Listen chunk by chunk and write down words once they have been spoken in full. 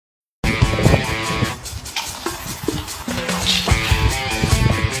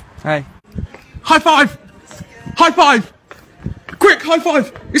Hey. High five! High five! Quick, high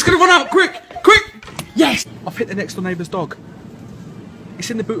five! It's gonna run out! Quick! Quick! Yes! I've hit the next door neighbour's dog.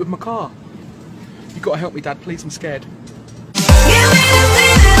 It's in the boot of my car. You gotta help me, Dad, please, I'm scared.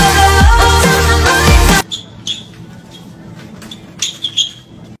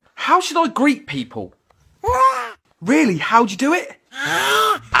 How should I greet people? Really? How'd you do it?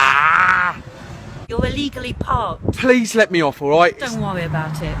 You're illegally parked. Please let me off, alright? Don't worry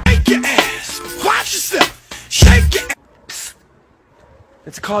about it. Shake your ass! Watch yourself! Shake your ass!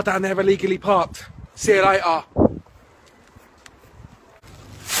 There's a car down there illegally parked. See you later.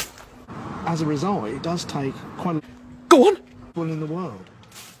 As a result, it does take quite a Go on! one in the world.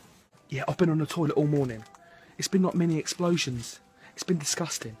 Yeah, I've been on the toilet all morning. It's been like mini explosions. It's been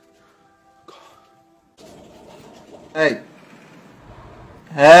disgusting. Hey!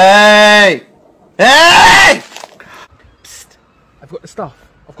 Hey! Hey! Psst. I've got the stuff.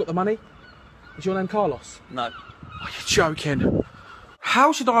 I've got the money. Is your name Carlos? No. Are you joking?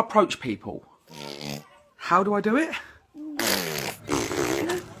 How should I approach people? How do I do it?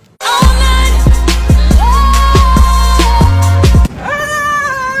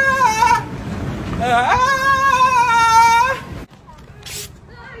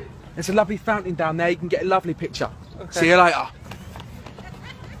 There's a lovely fountain down there, you can get a lovely picture. Okay. See you later.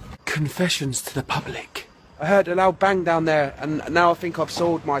 Confessions to the public. I heard a loud bang down there and now I think I've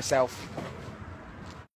soiled myself.